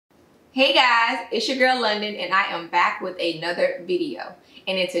Hey guys, it's your girl London and I am back with another video.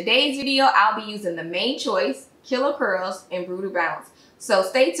 And in today's video, I'll be using the main choice, Killer Curls, and Brutal Bounce. So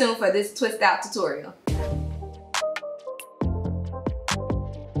stay tuned for this twist out tutorial.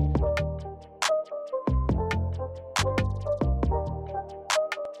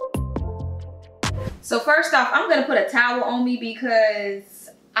 So first off, I'm gonna put a towel on me because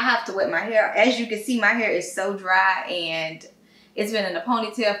I have to wet my hair. As you can see, my hair is so dry and it's been in a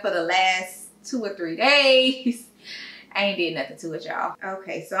ponytail for the last 2 or 3 days. I ain't did nothing to it, y'all.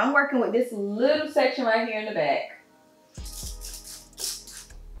 Okay, so I'm working with this little section right here in the back.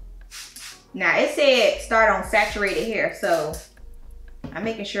 Now it said start on saturated hair, so I'm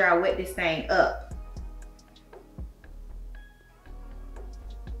making sure I wet this thing up.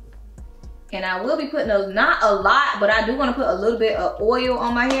 And I will be putting not a lot, but I do want to put a little bit of oil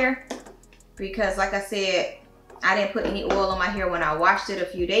on my hair because like I said, I didn't put any oil on my hair when I washed it a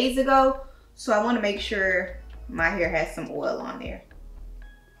few days ago. So I want to make sure my hair has some oil on there.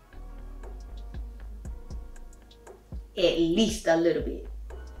 At least a little bit.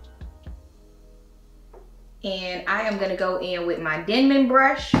 And I am going to go in with my Denman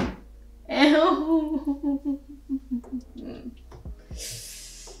brush. I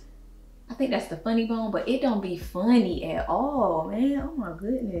think that's the funny bone, but it don't be funny at all, man. Oh my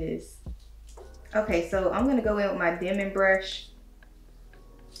goodness. Okay, so I'm gonna go in with my Denman brush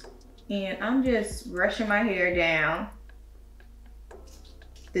and I'm just brushing my hair down.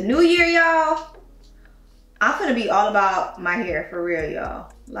 The new year, y'all, I'm gonna be all about my hair for real,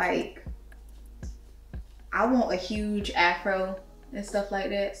 y'all. Like, I want a huge afro and stuff like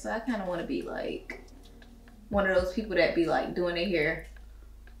that. So I kind of want to be like one of those people that be like doing their hair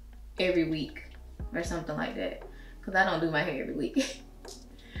every week or something like that, because I don't do my hair every week.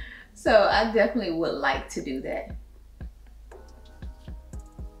 So I definitely would like to do that.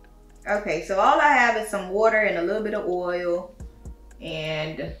 Okay, so all I have is some water and a little bit of oil,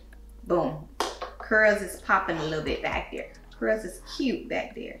 and boom, curls is popping a little bit back there. Curls is cute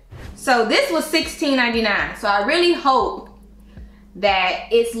back there. So this was $16.99, so I really hope that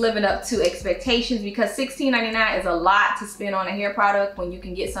it's living up to expectations, because $16.99 is a lot to spend on a hair product when you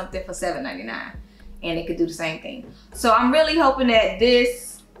can get something for $7.99 and it could do the same thing. So I'm really hoping that this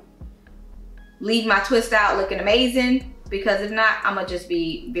leave my twist out looking amazing, because if not, I'm gonna just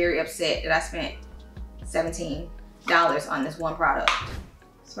be very upset that I spent $17 on this one product.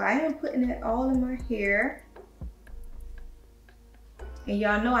 So I am putting it all in my hair. And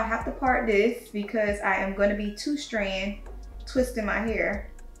y'all know I have to part this because I am gonna be 2-strand twisting my hair.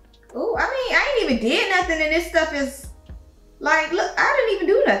 Oh, I mean, I ain't even did nothing and this stuff is like, look, I didn't even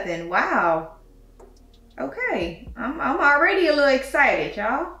do nothing. Wow. Okay, I'm already a little excited,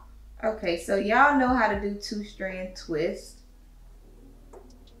 y'all. Okay, so y'all know how to do 2-strand twist.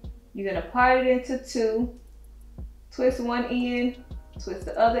 You're gonna part it into 2, twist one end, twist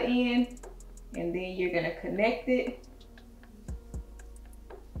the other end, and then you're gonna connect it.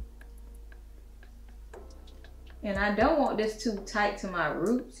 And I don't want this too tight to my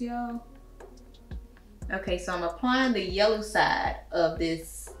roots, y'all. Okay, so I'm applying the yellow side of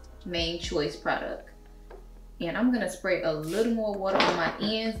this main choice product. And I'm gonna spray a little more water on my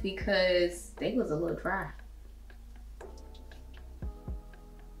ends because they was a little dry.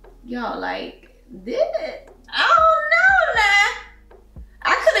 Y'all, like, this, I don't know now.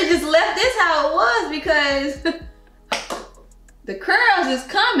 I could have just left this how it was because the curls is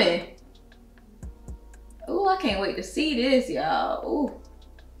coming. Oh, I can't wait to see this, y'all. Ooh.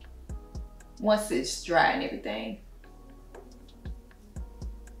 Once it's dry and everything.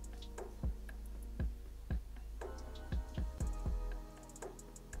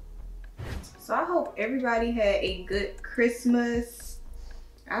 So I hope everybody had a good Christmas.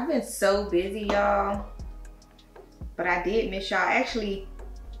 I've been so busy, y'all. But I did miss y'all. I actually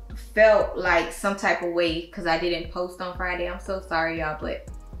felt like some type of way because I didn't post on Friday. I'm so sorry, y'all. But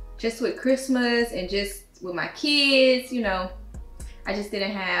just with Christmas and just with my kids, you know, I just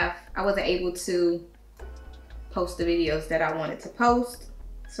didn't have, I wasn't able to post the videos that I wanted to post.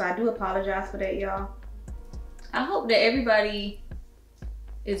 So I do apologize for that, y'all. I hope that everybody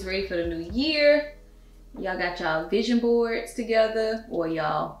is ready for the new year. Y'all got y'all vision boards together, or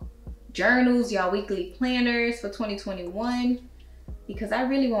y'all journals, y'all weekly planners for 2021, because I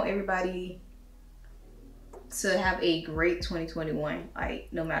really want everybody to have a great 2021. Like,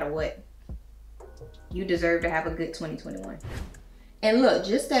 no matter what, you deserve to have a good 2021. And look,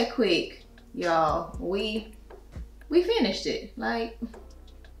 just that quick, y'all, we finished it. Like,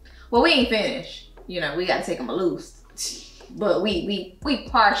 well, we ain't finished, you know, we gotta take them loose. But we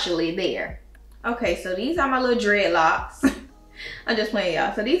partially there. Okay, so these are my little dreadlocks. I'm just playing,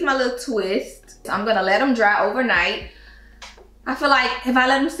 y'all. So these are my little twists. I'm gonna let them dry overnight. I feel like if I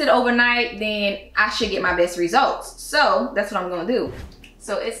let them sit overnight, then I should get my best results. So that's what I'm gonna do.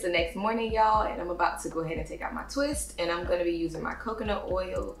 So it's the next morning, y'all, and I'm about to go ahead and take out my twist, and I'm gonna be using my coconut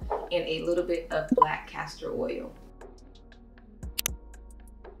oil and a little bit of black castor oil.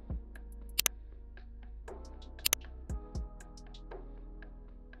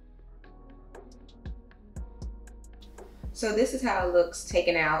 So this is how it looks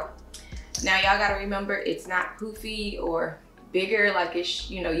taken out. Now y'all gotta remember, it's not poofy or bigger like it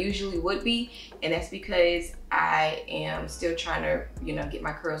usually would be, and that's because I am still trying to get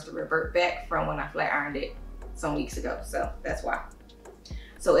my curls to revert back from when I flat ironed it some weeks ago. So that's why.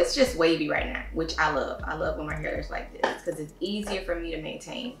 So it's just wavy right now, which I love. I love when my hair is like this because it's easier for me to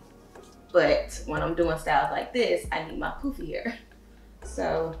maintain. But when I'm doing styles like this, I need my poofy hair.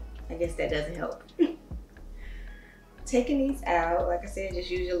 So I guess that doesn't help. Taking these out, like I said, just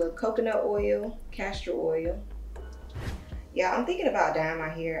use your little coconut oil, castor oil. Yeah, I'm thinking about dyeing my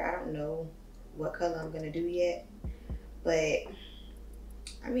hair. I don't know what color I'm gonna do yet, but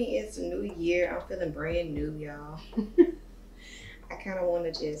I mean, it's a new year. I'm feeling brand new, y'all. I kind of want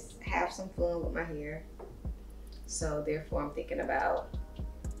to just have some fun with my hair. So therefore, I'm thinking about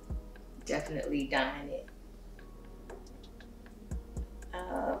definitely dyeing it.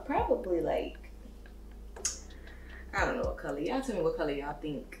 Probably like, I don't know what color. Y'all tell me what color y'all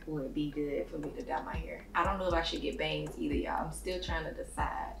think would be good for me to dye my hair. I don't know if I should get bangs either, y'all. I'm still trying to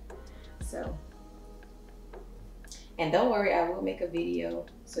decide. So, and don't worry, I will make a video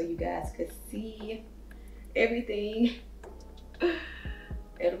so you guys could see everything.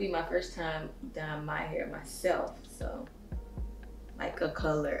 It'll be my first time dyeing my hair myself. So, like a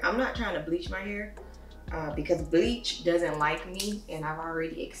color. I'm not trying to bleach my hair because bleach doesn't like me, and I've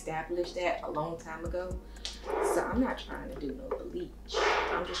already established that a long time ago. So I'm not trying to do no bleach.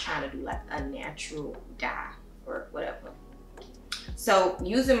 I'm just trying to do like a natural dye or whatever. So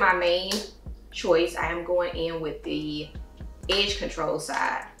using my main choice, I am going in with the edge control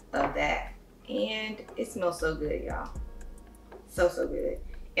side of that. And it smells so good, y'all. So good.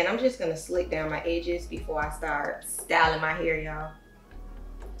 And I'm just gonna slick down my edges before I start styling my hair, y'all.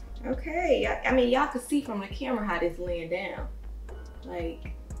 Okay, I mean, y'all can see from the camera how this laying down.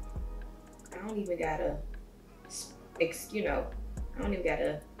 Like, I don't even gotta I don't even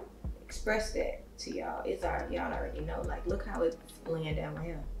gotta express that to y'all. It's already, y'all already know. Like, look how it's laying down my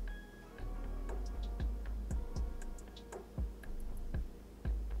hair.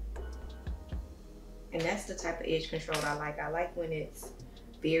 And that's the type of edge control I like. I like when it's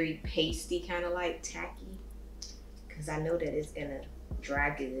very pasty, kind of like tacky, because I know that it's gonna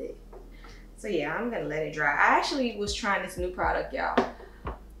dry good. So yeah, I'm gonna let it dry. I actually was trying this new product, y'all.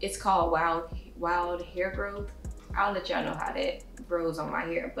 It's called Wild Hair Growth. I'll let y'all know how that grows on my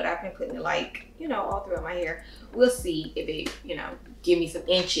hair, but I've been putting it like, all throughout my hair. We'll see if it, give me some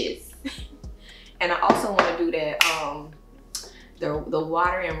inches. And I also want to do that, the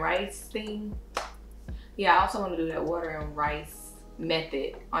water and rice thing. Yeah, I also want to do that water and rice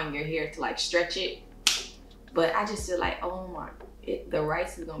method on your hair to like stretch it. But I just feel like, oh my, the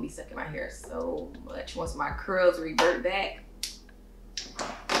rice is gonna be sucking my hair so much once my curls revert back.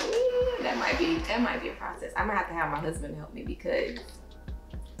 That might be a process. I might have to have my husband help me because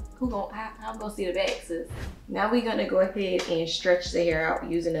how I'm gonna see the back, sis. Now we're gonna go ahead and stretch the hair out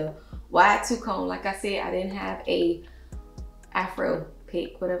using a wide two comb. Like I said, I didn't have a afro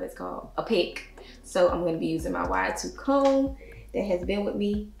pick, whatever it's called, a pick. So I'm gonna be using my wide two comb that has been with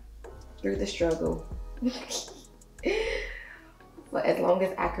me through the struggle for as long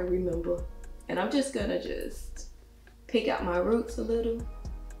as I can remember. And I'm just gonna pick out my roots a little.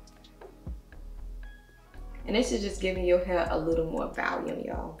 And this is just giving your hair a little more volume,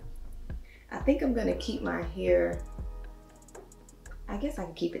 y'all. I think I'm gonna keep my hair, I guess I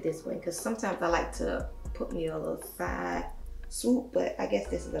can keep it this way because sometimes I like to put me a little side swoop, but I guess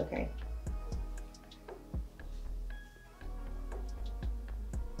this is okay.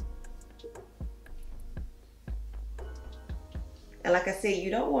 And like I said, you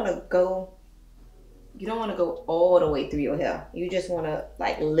don't wanna go all the way through your hair. You just wanna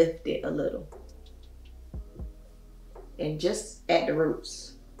like lift it a little. And just at the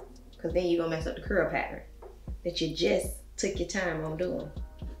roots, because then you're gonna mess up the curl pattern that you just took your time on doing.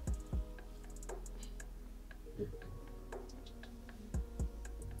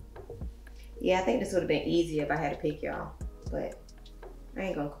 Yeah, I think this would have been easier if I had to pick, y'all, but I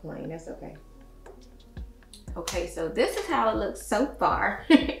ain't gonna complain, that's okay. Okay, so this is how it looks so far.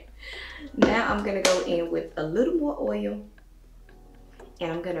 Now I'm gonna go in with a little more oil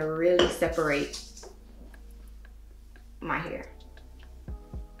and I'm gonna really separate my hair.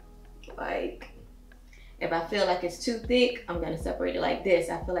 Like, if I feel like it's too thick, I'm gonna separate it like this.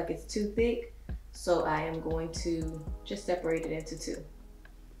 I feel like it's too thick, so I am going to just separate it into two.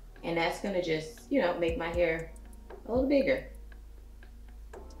 And that's gonna just, you know, make my hair a little bigger.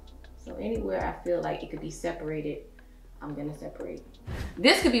 So anywhere I feel like it could be separated, I'm gonna separate.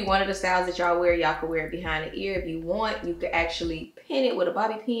 This could be one of the styles that y'all wear. Y'all could wear it behind the ear if you want. You could actually pin it with a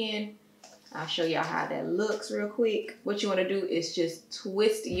bobby pin. I'll show y'all how that looks real quick. What you wanna do is just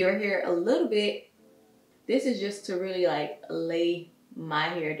twist your hair a little bit. This is just to really like lay my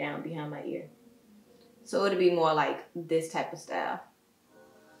hair down behind my ear. So it'll be more like this type of style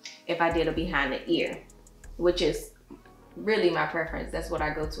if I did a behind the ear, which is really my preference. That's what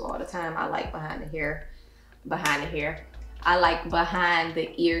I go to all the time. I like behind the hair. I like behind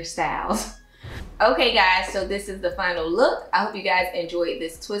the ear styles. Okay guys, so this is the final look. I hope you guys enjoyed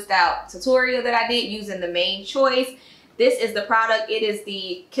this twist out tutorial that I did using the main choice. This is the product. It is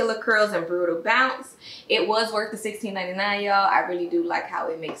the Killer Curls and Brutal Bounce. It was worth the $16.99, y'all. I really do like how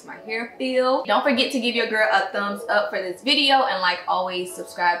it makes my hair feel. Don't forget to give your girl a thumbs up for this video, and like always,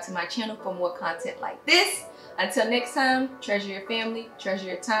 subscribe to my channel for more content like this. Until next time, treasure your family, treasure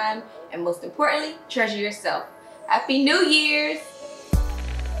your time, and most importantly, treasure yourself. Happy New Year's!